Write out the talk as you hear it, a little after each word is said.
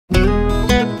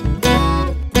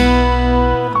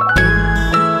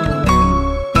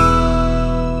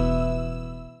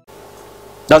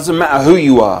Doesn't matter who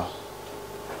you are.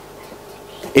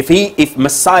 If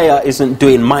Messiah isn't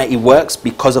doing mighty works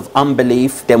because of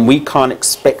unbelief, then we can't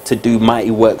expect to do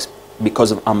mighty works because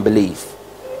of unbelief.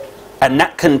 And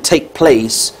that can take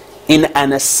place in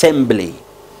an assembly,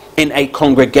 in a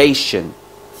congregation.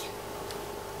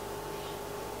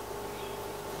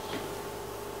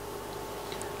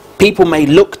 People may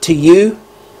look to you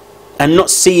and not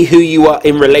see who you are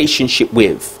in relationship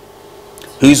with,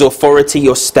 whose authority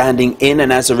you're standing in,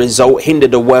 and as a result hinder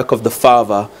the work of the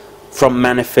Father from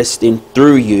manifesting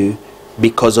through you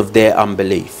because of their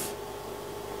unbelief.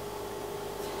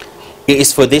 It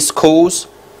is for this cause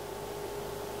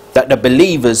that the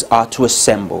believers are to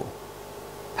assemble,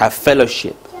 have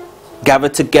fellowship, gather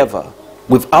together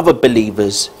with other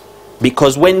believers,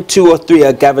 because when 2 or 3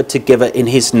 are gathered together in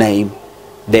his name,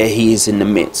 there he is in the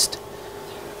midst.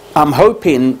 I'm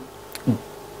hoping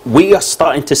we are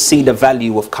starting to see the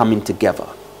value of coming together.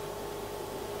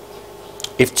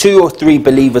 If 2 or 3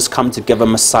 believers come together,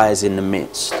 Messiah is in the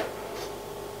midst.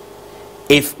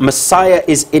 If Messiah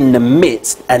is in the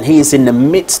midst, and he is in the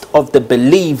midst of the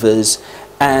believers,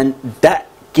 and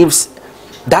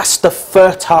that's the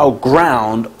fertile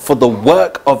ground for the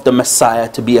work of the Messiah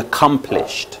to be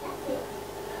accomplished.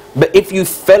 But if you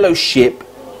fellowship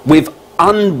with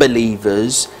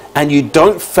unbelievers and you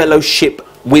don't fellowship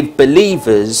with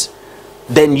believers,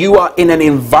 then you are in an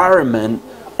environment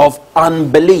of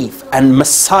unbelief, and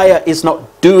Messiah is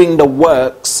not doing the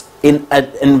works in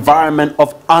an environment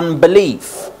of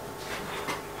unbelief.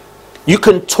 You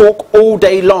can talk all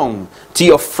day long to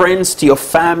your friends, to your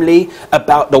family,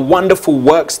 about the wonderful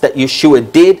works that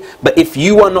Yeshua did, but if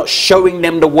you are not showing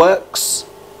them the works,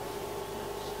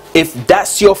 if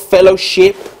that's your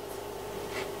fellowship,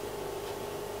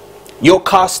 you're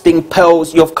casting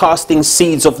pearls, you're casting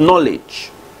seeds of knowledge.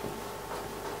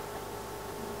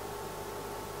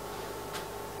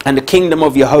 And the kingdom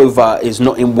of Jehovah is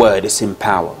not in word, it's in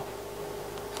power.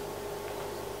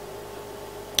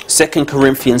 2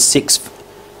 Corinthians 6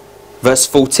 verse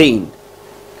 14.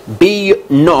 Be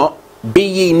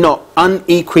ye not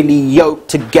unequally yoked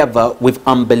together with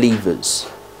unbelievers.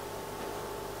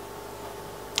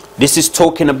 This is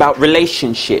talking about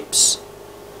relationships.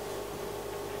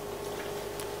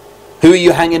 Who are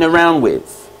you hanging around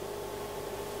with?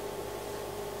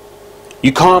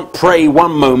 You can't pray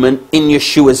one moment in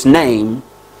Yeshua's name,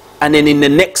 and then in the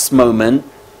next moment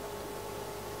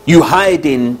you hide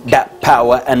in that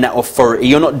power and that authority.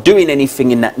 You're not doing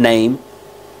anything in that name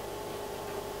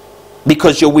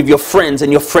because you're with your friends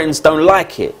and your friends don't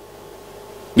like it.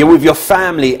 You're with your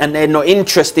family and they're not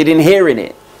interested in hearing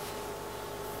it.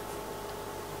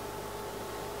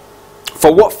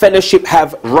 For what fellowship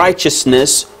have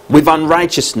righteousness with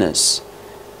unrighteousness?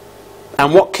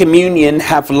 And what communion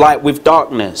have light with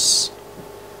darkness?